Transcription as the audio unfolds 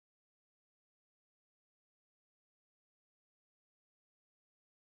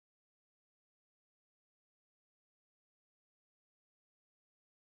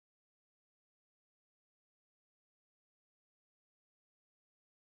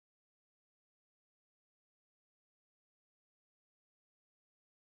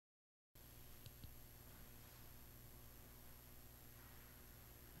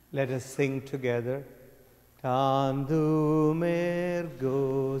Let us sing together. Tandum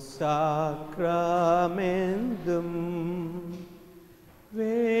ergo sacramentum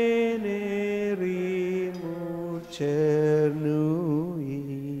venerimus cernui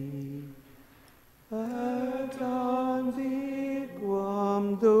ad antiquam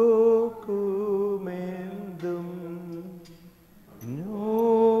documentum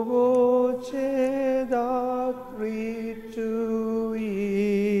novo cedat ritui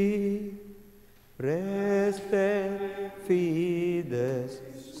Preste fides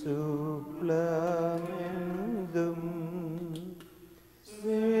supplementum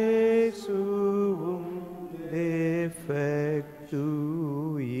sexum defectui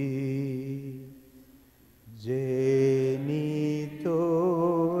genitori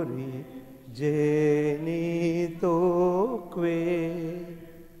genitoque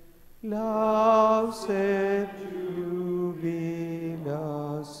lauset jubilatio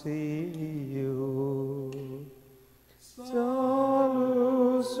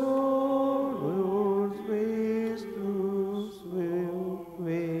Salus olus Christus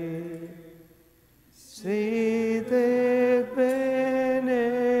vilque, sede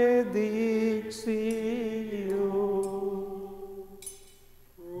benedictio,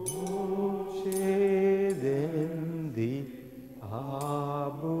 procedendi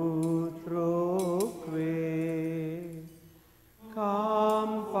abutroque,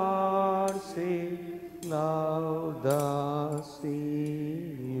 camparsi laudatio.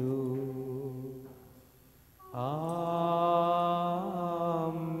 Amen.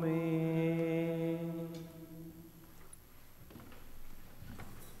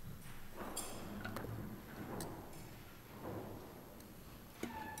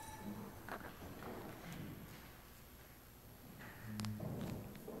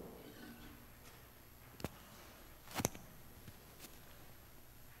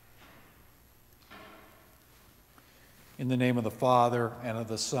 In the name of the Father, and of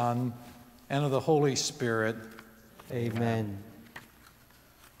the Son, and of the Holy Spirit. Amen.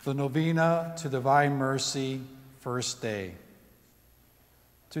 The Novena to Divine Mercy, first day.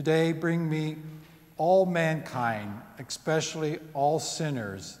 Today bring me all mankind, especially all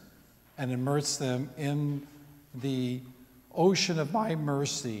sinners, and immerse them in the ocean of my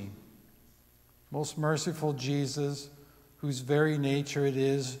mercy. Most merciful Jesus, whose very nature it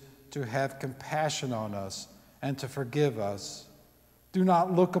is to have compassion on us, and to forgive us. Do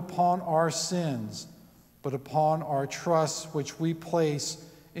not look upon our sins, but upon our trust which we place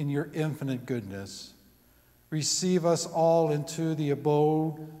in your infinite goodness. Receive us all into the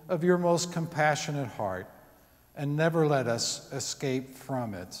abode of your most compassionate heart, and never let us escape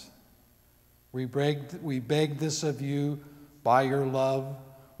from it. We beg this of you by your love,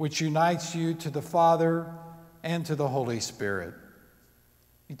 which unites you to the Father and to the Holy Spirit.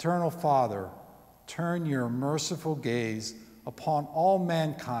 Eternal Father, turn your merciful gaze upon all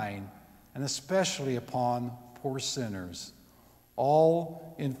mankind, and especially upon poor sinners,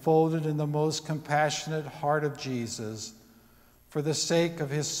 all enfolded in the most compassionate heart of Jesus. For the sake of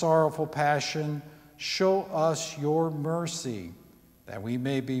his sorrowful passion, show us your mercy, that we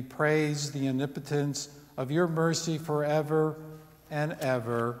may be praised the omnipotence of your mercy forever and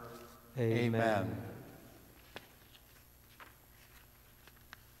ever. Amen.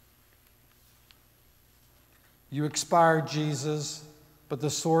 You expired, Jesus, but the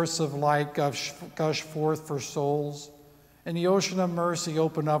source of light gushed forth for souls, and the ocean of mercy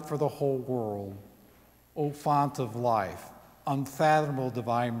opened up for the whole world. O fount of life, unfathomable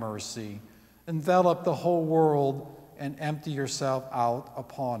divine mercy, envelop the whole world and empty yourself out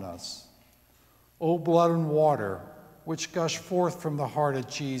upon us. O blood and water, which gush forth from the heart of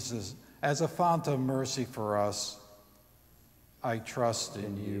Jesus as a fount of mercy for us, I trust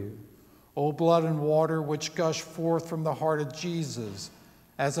in you. O blood and water, which gush forth from the heart of Jesus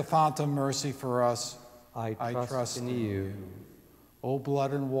as a fount of mercy for us, I trust in you. O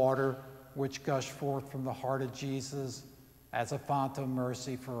blood and water, which gush forth from the heart of Jesus as a fount of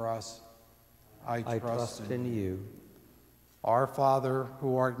mercy for us, I trust in you. Our Father,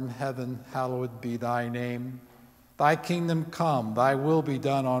 who art in heaven, hallowed be thy name. Thy kingdom come, thy will be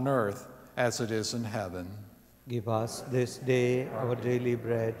done on earth as it is in heaven. Give us this day our daily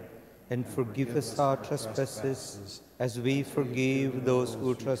bread, and forgive us our trespasses, as we forgive those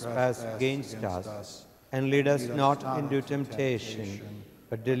who trespass against us. And lead us not into temptation,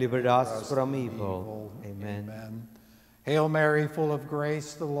 but deliver us from evil. Amen. Hail Mary, full of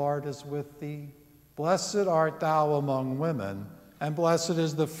grace, the Lord is with thee. Blessed art thou among women, and blessed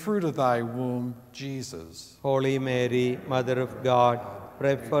is the fruit of thy womb, Jesus. Holy Mary, Mother of God,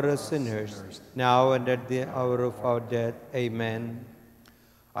 pray for us sinners, now and at the hour of our death. Amen.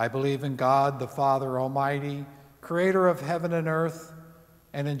 I believe in God, the Father Almighty, creator of heaven and earth,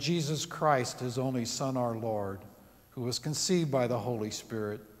 and in Jesus Christ, his only Son, our Lord, who was conceived by the Holy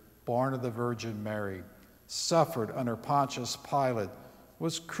Spirit, born of the Virgin Mary, suffered under Pontius Pilate,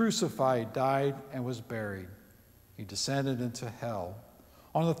 was crucified, died, and was buried. He descended into hell.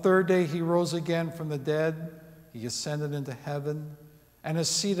 On the third day he rose again from the dead. He ascended into heaven and is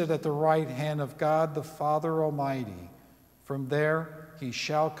seated at the right hand of God, the Father Almighty. From there he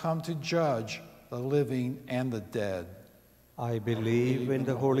shall come to judge the living and the dead. I believe in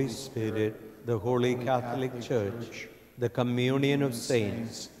the Holy Spirit, the Holy Catholic Church, the communion of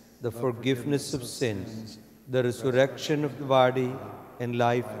saints, the forgiveness of sins, the resurrection of the body, and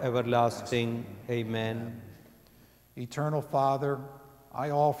life everlasting. Amen. Eternal Father, I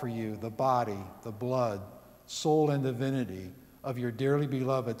offer you the body, the blood, soul, and divinity of your dearly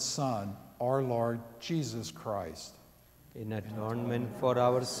beloved Son, our Lord Jesus Christ. In atonement for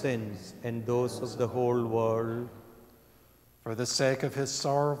our sins and those of the whole world, for the sake of his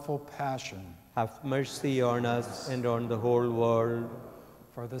sorrowful passion, have mercy on us and on the whole world.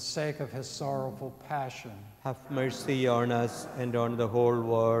 For the sake of his sorrowful passion, have mercy on us and on the whole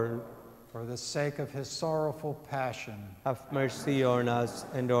world. For the sake of his sorrowful passion, have mercy on us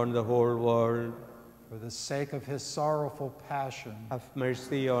and on the whole world. For the sake of his sorrowful passion, have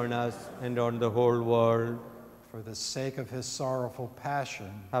mercy on us and on the whole world. For the sake of his sorrowful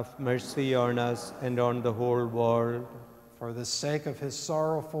passion, have mercy on us and on the whole world. For the sake of his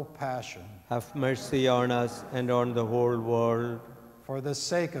sorrowful passion, have mercy on us and on the whole world. For the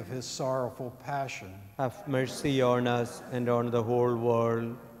sake of his sorrowful passion, have mercy on us and on the whole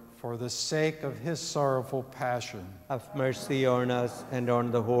world. For the sake of his sorrowful passion, have mercy on us and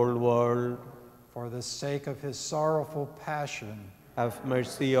on the whole world. For the sake of his sorrowful passion, have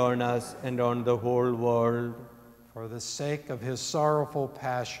mercy on us and on the whole world. For the sake of his sorrowful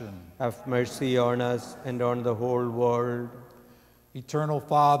passion, have mercy on us and on the whole world. Eternal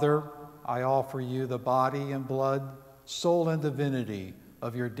Father, I offer you the body and blood, soul and divinity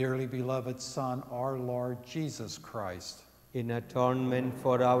of your dearly beloved Son, our Lord Jesus Christ. In atonement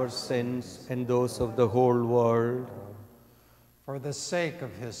for our sins and those of the whole world. For the sake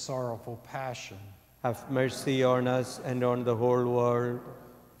of his sorrowful passion, have mercy on us and on the whole world.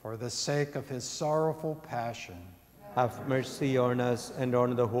 For the sake of his sorrowful passion, have mercy on us and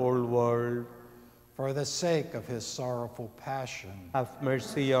on the whole world. For the sake of his sorrowful passion, have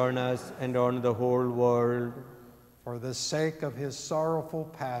mercy on us and on the whole world. For the sake of his sorrowful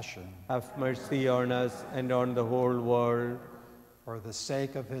passion, have mercy on us and on the whole world. For the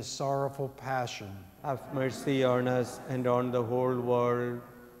sake of his sorrowful passion, have mercy on us and on the whole world.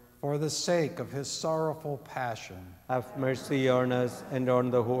 For the sake of his sorrowful passion, have mercy on us and on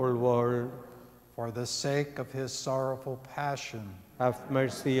the whole world. For the sake of his sorrowful passion, have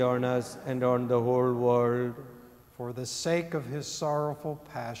mercy on us and on the whole world. For the sake of his sorrowful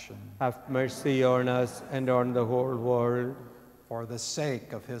passion, have mercy on us and on the whole world. For the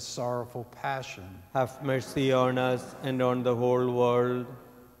sake of his sorrowful passion, have mercy on us and on the whole world.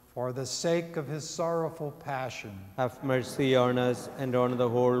 For the sake of his sorrowful passion, have mercy on us and on the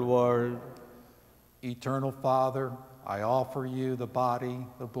whole world. Eternal Father, I offer you the body,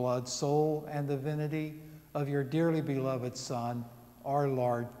 the blood, soul, and divinity of your dearly beloved Son, our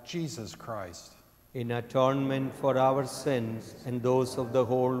Lord Jesus Christ. In atonement for our sins and those of the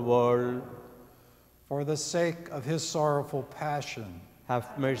whole world. For the sake of his sorrowful passion,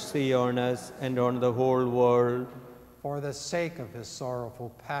 have mercy on us and on the whole world. For the sake of his sorrowful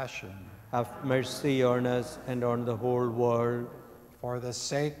passion, have mercy on us and on the whole world. For the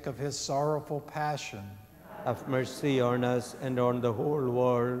sake of his sorrowful passion, have mercy on us and on the whole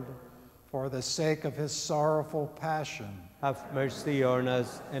world. For the sake of his sorrowful passion, have mercy on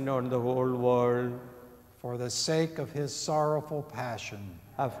us and on the whole world. For the sake of his sorrowful passion,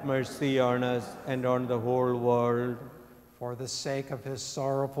 have mercy on us and on the whole world. For the sake of his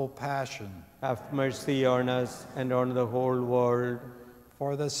sorrowful passion, have mercy on us and on the whole world.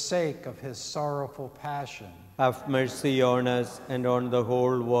 For the sake of his sorrowful passion, have mercy on us and on the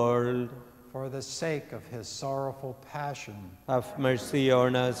whole world. For the sake of his sorrowful passion, have mercy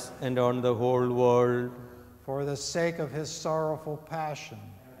on us and on the whole world. For the sake of his sorrowful passion,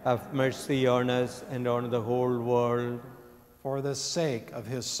 have mercy on us and on the whole world. For the sake of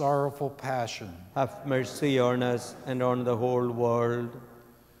his sorrowful passion, have mercy on us and on the whole world.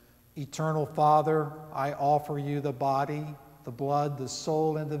 Eternal Father, I offer you the body, the blood, the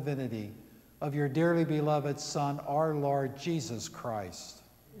soul, and divinity of your dearly beloved Son, our Lord Jesus Christ.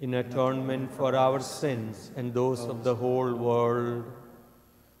 In atonement for our sins and those of the whole world.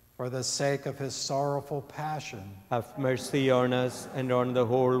 for the sake of his sorrowful passion, have mercy on us and on the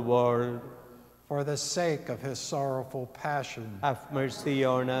whole world. for the sake of his sorrowful passion, Have mercy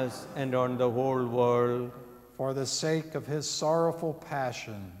on us and on the whole world. for the sake of his sorrowful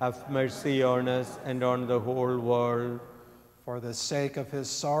passion, Have mercy on us and on the whole world. for the sake of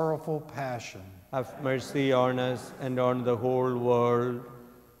his sorrowful passion, Have mercy on us and on the whole world.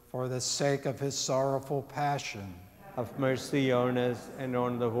 for the sake of his sorrowful passion, Have mercy on us and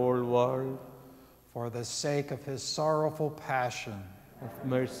on the whole world. for the sake of his sorrowful passion, Have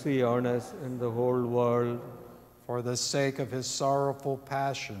mercy on us and the whole world. for the sake of his sorrowful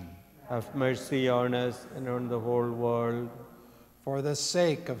passion, Have mercy on us and on the whole world. for the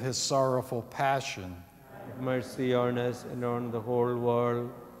sake of his sorrowful passion, Have mercy on us and on the whole world.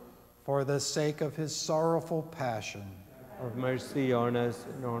 for the sake of his sorrowful passion, Have mercy on us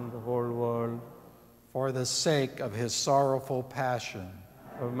and on the whole world. for the sake of his sorrowful passion.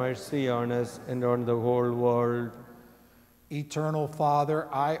 Have mercy on us and on the whole world. Eternal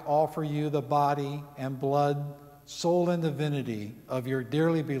Father, I offer you the body and blood, soul and divinity of your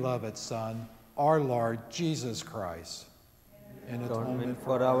dearly beloved Son, our Lord Jesus Christ, in Atonement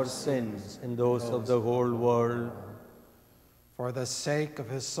for our sins and those of the whole world. for the sake of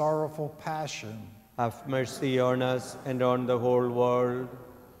his sorrowful passion, Have mercy on us and on the whole world.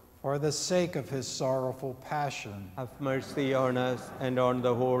 for the sake of his sorrowful passion, Have mercy on us and on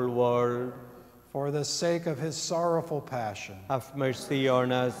the whole world. for the sake of his sorrowful passion, Have mercy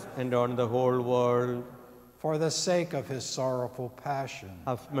on us and on the whole world. for the sake of his sorrowful passion,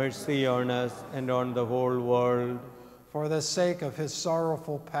 Have mercy on us and on the whole world. for the sake of his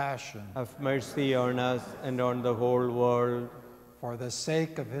sorrowful passion, Have mercy on us and on the whole world. for the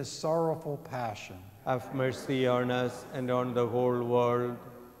sake of his sorrowful passion, Have mercy on us and on the whole world.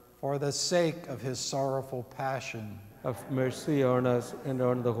 for the sake of his sorrowful passion, Have mercy on us and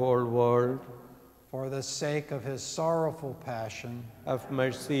on the whole world. for the sake of his sorrowful passion, Have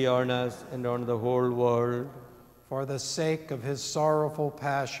mercy on us and on the whole world. for the sake of his sorrowful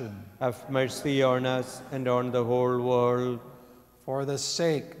passion, Have mercy on us and on the whole world. for the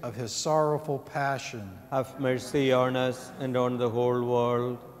sake of his sorrowful passion. Have mercy on us and on the whole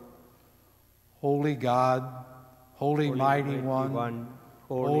world. Holy God, holy mighty one,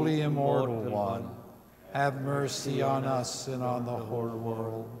 holy immortal one, have mercy on us and on the whole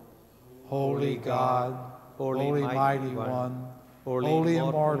world. Holy God, holy mighty one, holy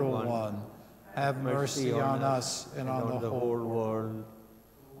immortal one, have mercy on us and on the whole world.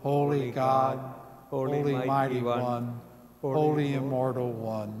 Holy God, holy mighty one, holy immortal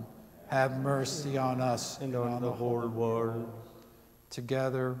one, have mercy on us and on the whole world.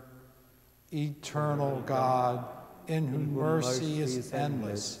 Together, eternal God, in whom mercy is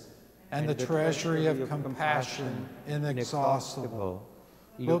endless, and the treasury of compassion inexhaustible,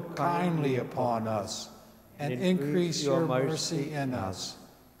 look kindly upon us and increase your mercy in us,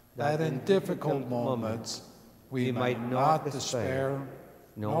 that in difficult moments we might not despair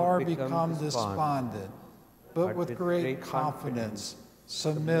nor become despondent, but with great confidence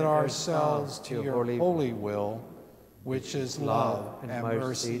submit ourselves to your holy will, which is love and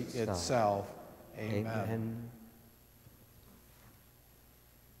mercy itself. Amen.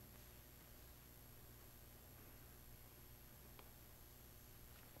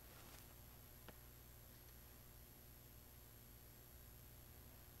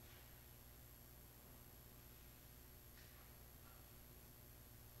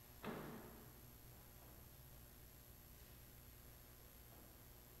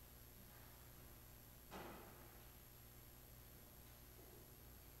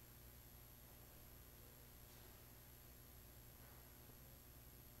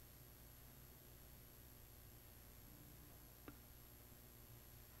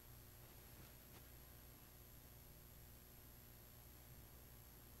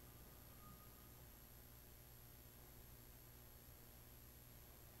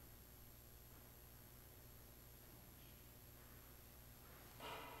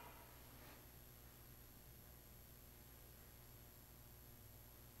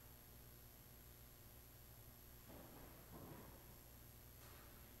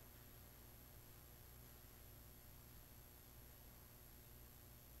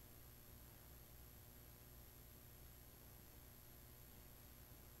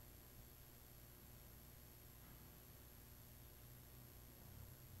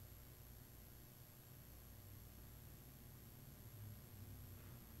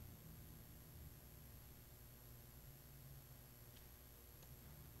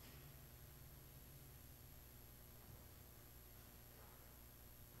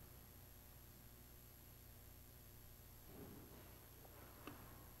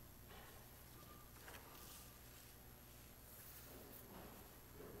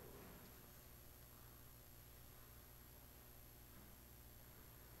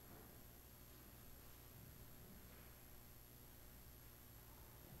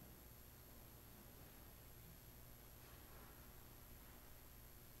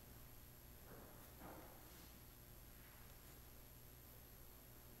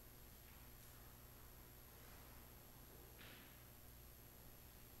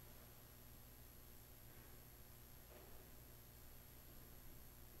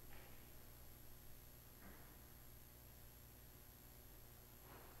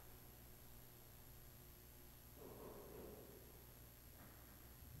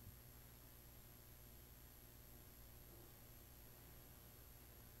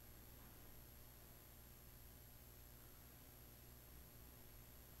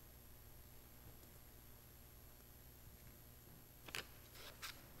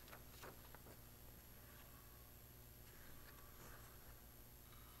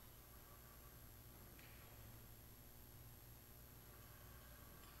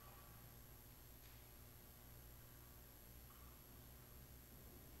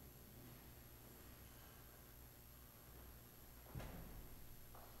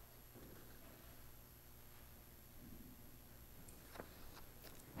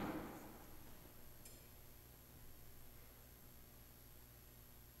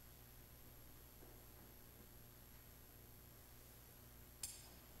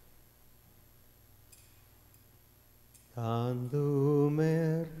 Quando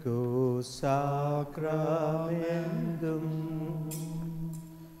mergo sacramentum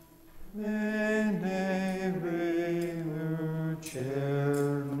Venerer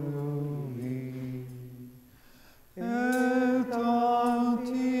cernui et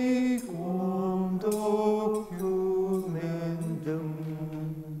antiquum documentum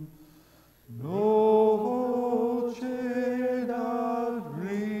novo cedat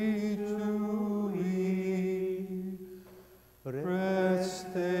ritui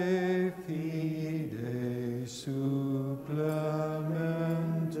preste fide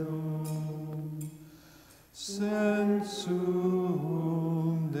supplementum sensum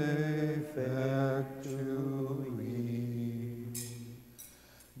defectui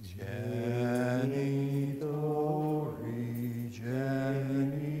genitori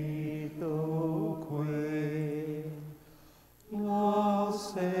genitoque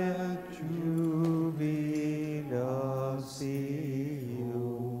nos et jubilatio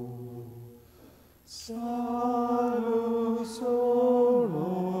salus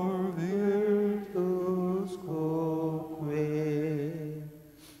honor virtus quoque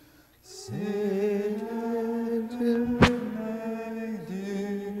sit et benedictio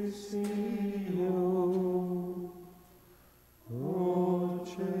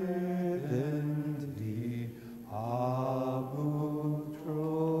procedendi ab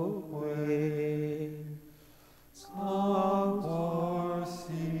utroque sanctor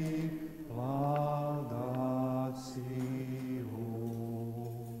si laudatio.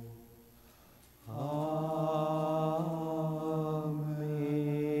 Amen.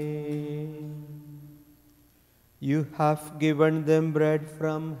 You have given them bread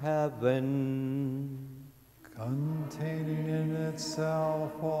from heaven. Containing in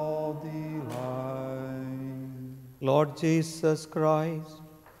itself all delight. Lord Jesus Christ,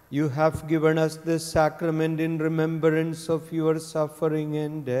 you have given us this sacrament in remembrance of your suffering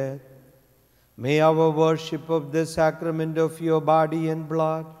and death. May our worship of the sacrament of your body and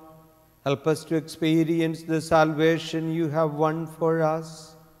blood help us to experience the salvation you have won for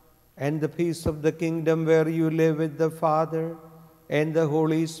us and the peace of the kingdom where you live with the Father and the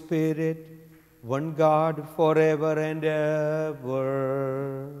Holy Spirit, one God forever and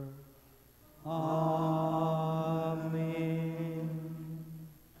ever. Amen.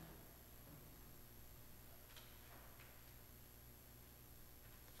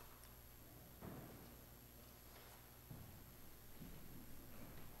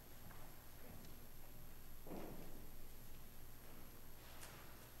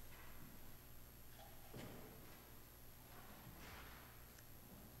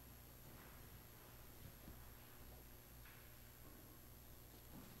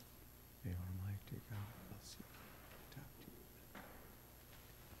 May Almighty God bless you, protect you.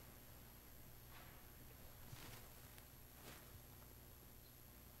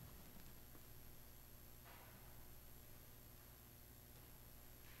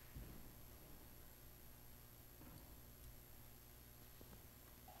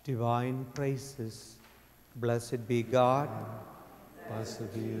 Divine praises. Blessed be God.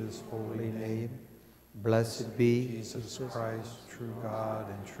 Blessed be his holy name. Blessed be Jesus Christ, true God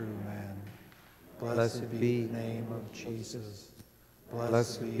and true man. Blessed be the name of Jesus.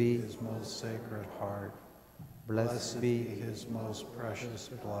 Blessed be his most sacred heart. Blessed be his most precious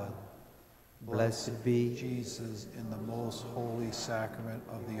blood. Blessed be Jesus in the most holy sacrament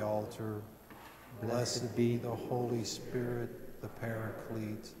of the altar. Blessed be the Holy Spirit, the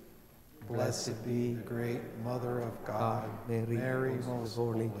Paraclete. Blessed be the great Mother of God, Mary most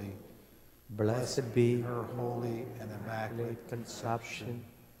holy. Blessed be her holy and immaculate conception.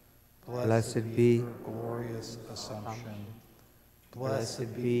 Blessed be her glorious assumption.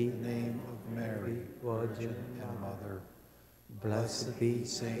 Blessed be the name of Mary, Virgin and Mother. Blessed be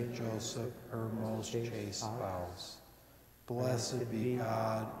Saint Joseph, her most chaste spouse. Blessed be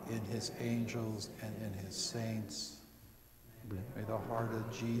God in his angels and in his saints. May the heart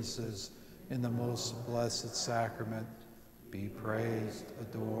of Jesus in the most blessed sacrament be praised,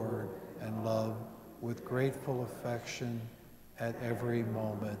 adored, and loved with grateful affection at every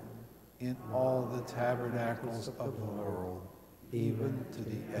moment in all the tabernacles of the world, even to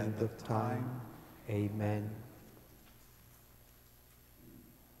the end of time. Amen.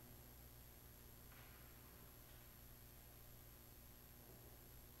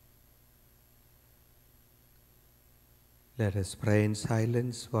 Let us pray in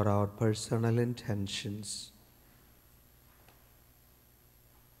silence for our personal intentions.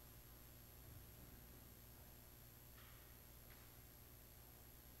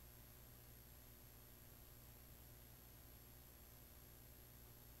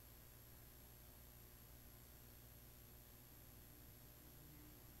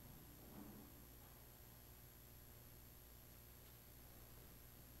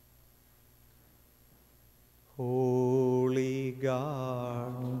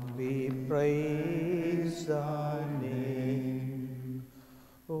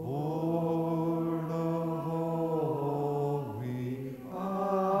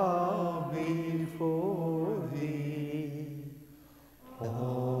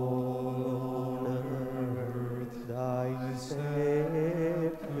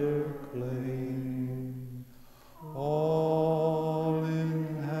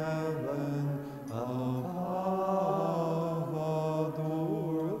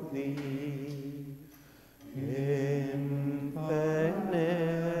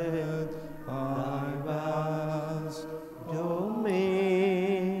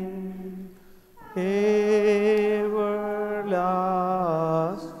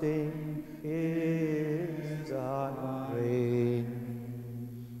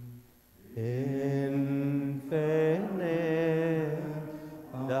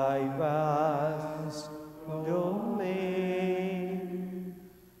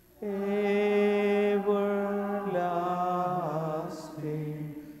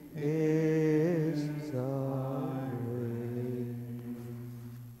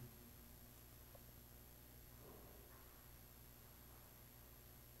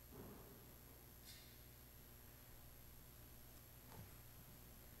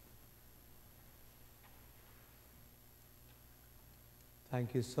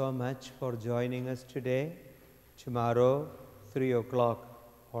 Thank you so much for joining us today. Tomorrow, 3 o'clock,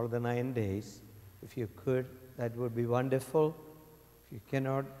 all the 9 days. If you could, that would be wonderful. If you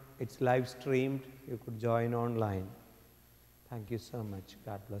cannot, it's live streamed. You could join online. Thank you so much.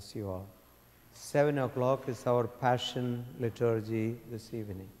 God bless you all. 7 o'clock is our Passion Liturgy this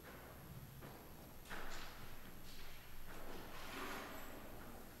evening.